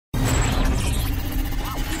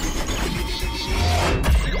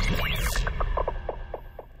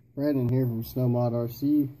Brandon here from SnowmodRC.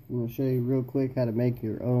 I'm going to show you real quick how to make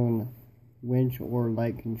your own winch or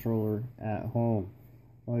light controller at home.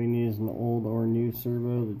 All you need is an old or new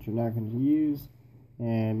servo that you're not going to use,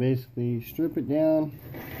 and basically strip it down.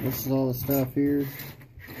 This is all the stuff here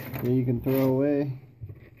that you can throw away,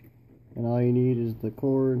 and all you need is the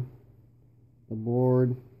cord, the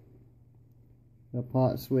board, the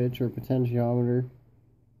pot switch or potentiometer,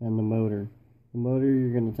 and the motor. The motor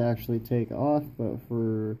you're going to actually take off, but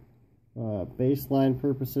for baseline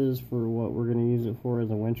purposes, for what we're going to use it for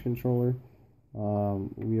as a winch controller,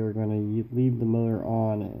 we are going to leave the motor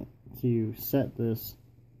on to set this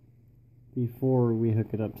before we hook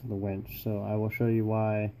it up to the winch. So I will show you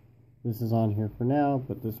why this is on here for now,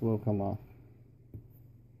 but this will come off.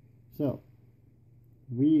 So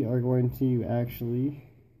we are going to actually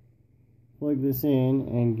plug this in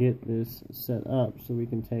and get this set up so we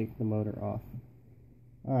can take the motor off.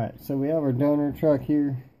 Alright, so we have our donor truck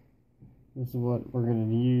here. This is what we're going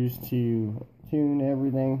to use to tune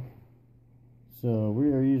everything. So we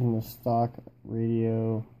are using the stock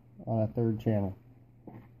radio on a 3rd channel.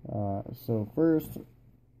 So first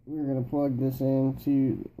we're going to plug this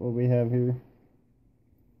into what we have here.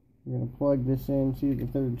 We're going to plug this into the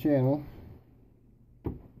 3rd channel.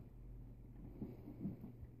 And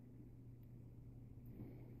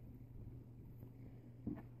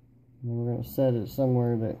we're going to set it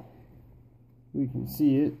somewhere that we can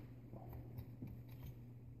see it,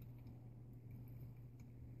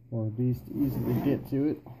 or at least easily get to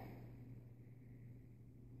it.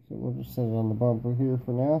 So we'll just set it on the bumper here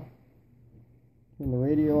for now. Turn the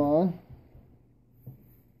radio on.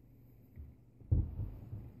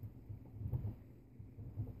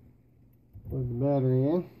 Plug the battery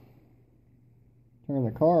in. Turn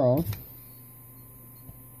the car on.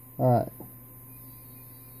 Alright.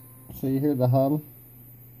 So you hear the hum?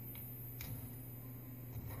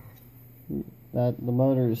 That the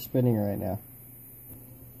motor is spinning right now.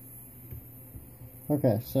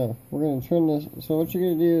 Okay, so we're going to turn this. So what you're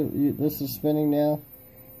going to do, this is spinning now.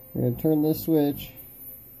 You're going to turn this switch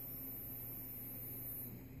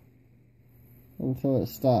until it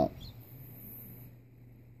stops.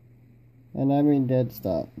 And I mean dead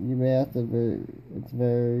stop. You may have to it's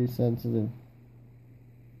very sensitive.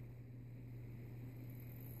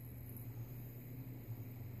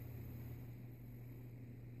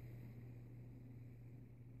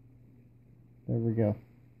 There we go.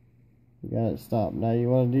 You got it stopped. Now you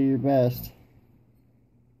want to do your best.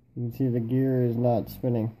 You can see the gear is not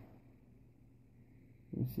spinning.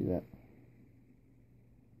 You see that?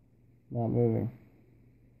 Not moving.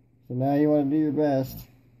 So now you want to do your best.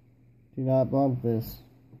 Do not bump this.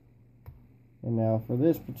 And now for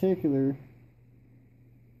this particular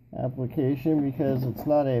application, because it's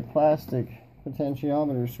not a plastic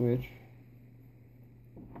potentiometer switch,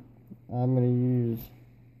 I'm going to use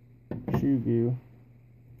shoe glue.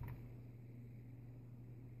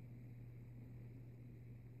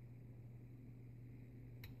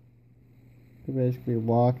 To basically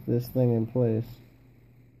lock this thing in place.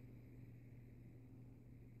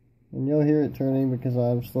 And you'll hear it turning because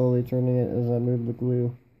I'm slowly turning it as I move the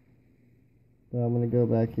glue. But I'm going to go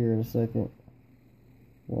back here in a second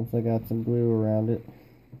once I got some glue around it.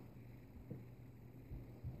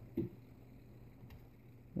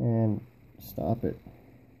 And stop it.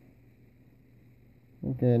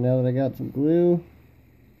 Okay, now that I got some glue,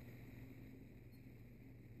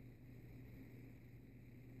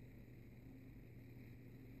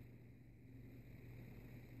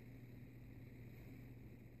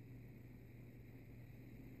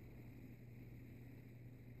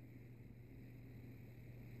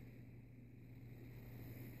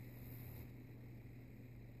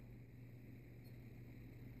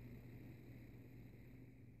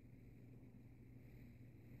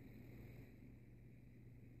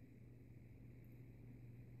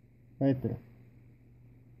 right there.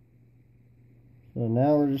 So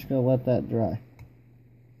now we're just going to let that dry.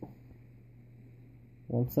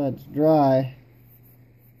 Once that's dry,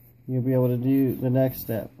 you'll be able to do the next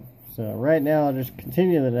step. So right now I'll just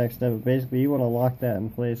continue the next step. Basically you want to lock that in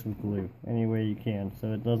place with glue any way you can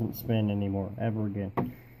so it doesn't spin anymore ever again.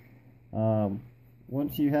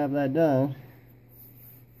 Once you have that done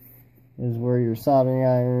is where your soldering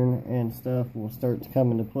iron and stuff will start to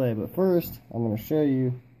come into play. But first I'm going to show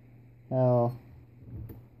you how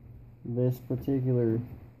this particular,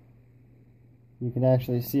 you can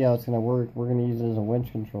actually see how it's going to work. We're going to use it as a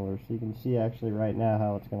winch controller, so you can see actually right now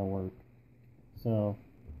how it's going to work. So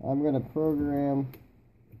I'm going to program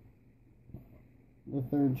the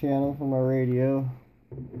 3rd channel from my radio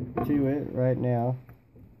to it right now.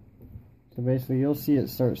 So basically you'll see it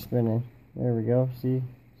start spinning. There we go, see,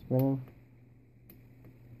 spinning.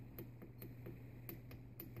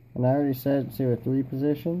 And I already set it to a 3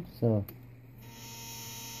 position, so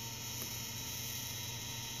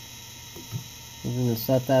we're going to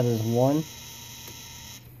set that as 1.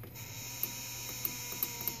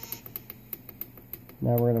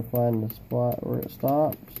 Now we're going to find the spot where it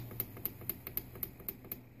stops.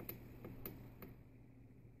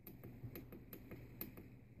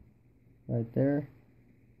 Right there.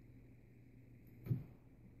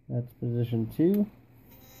 That's position 2.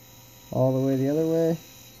 All the way the other way.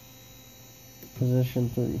 Position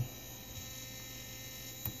 3.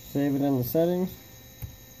 Save it in the settings.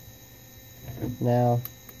 Now,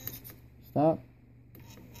 stop,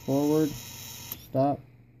 forward, stop,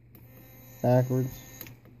 backwards,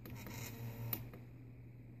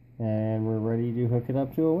 and we're ready to hook it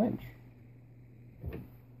up to a winch.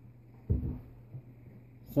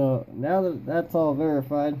 So now that that's all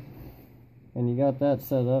verified and you got that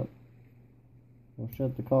set up, we'll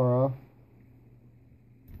shut the car off.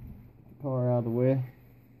 Car out of the way.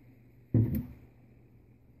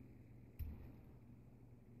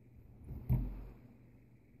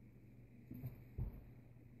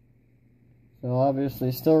 So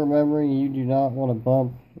obviously, still remembering, you do not want to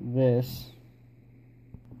bump this.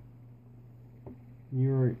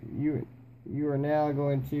 You are now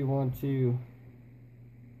going to want to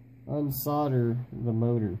unsolder the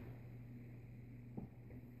motor.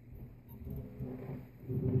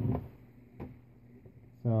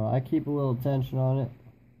 So I keep a little tension on it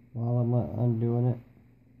while I'm undoing it.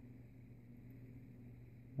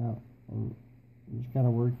 Now, and you just kind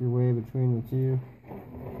of work your way between the two.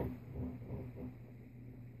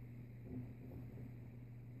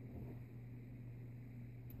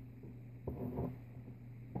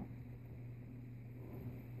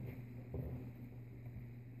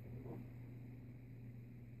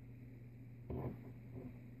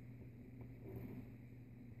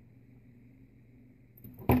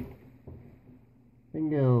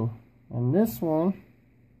 Bingo. And this one,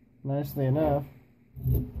 nicely enough,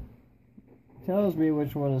 tells me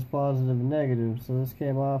which one is positive and negative. So this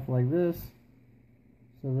came off like this.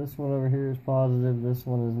 So this one over here is positive, this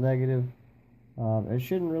one is negative. It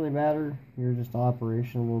shouldn't really matter. Your just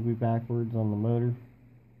operation will be backwards on the motor.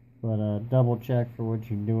 But double check for what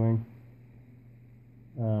you're doing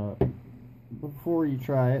before you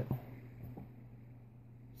try it.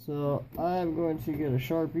 So I'm going to get a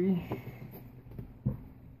Sharpie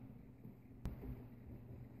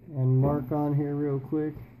and mark on here real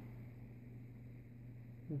quick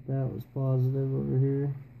if that was positive over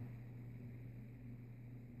here.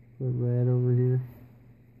 Put red over here.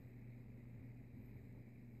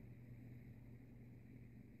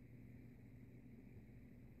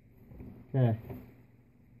 Okay.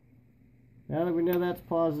 Now that we know that's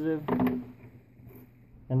positive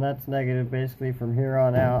and that's negative, basically from here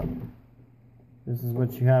on out, this is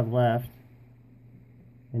what you have left.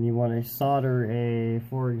 And you want to solder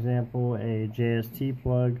for example, a JST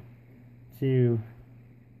plug to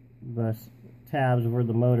the tabs where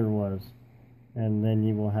the motor was. And then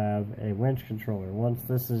you will have a winch controller. Once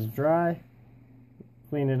this is dry,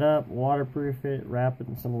 clean it up, waterproof it, wrap it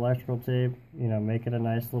in some electrical tape, make it a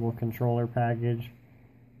nice little controller package.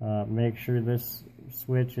 Make sure this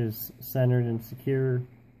switch is centered and secure.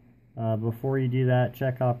 Before you do that,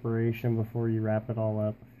 check operation before you wrap it all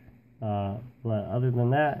up. But other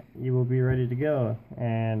than that, you will be ready to go.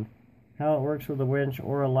 And how it works with a winch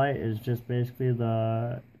or a light is just basically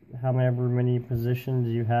however many positions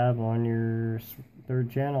you have on your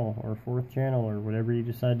 3rd channel or 4th channel or whatever you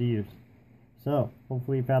decide to use. So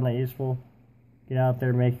hopefully you found that useful. Get out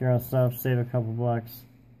there, make your own stuff, save a couple bucks.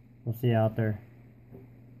 We'll see you out there.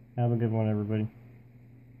 Have a good one, everybody.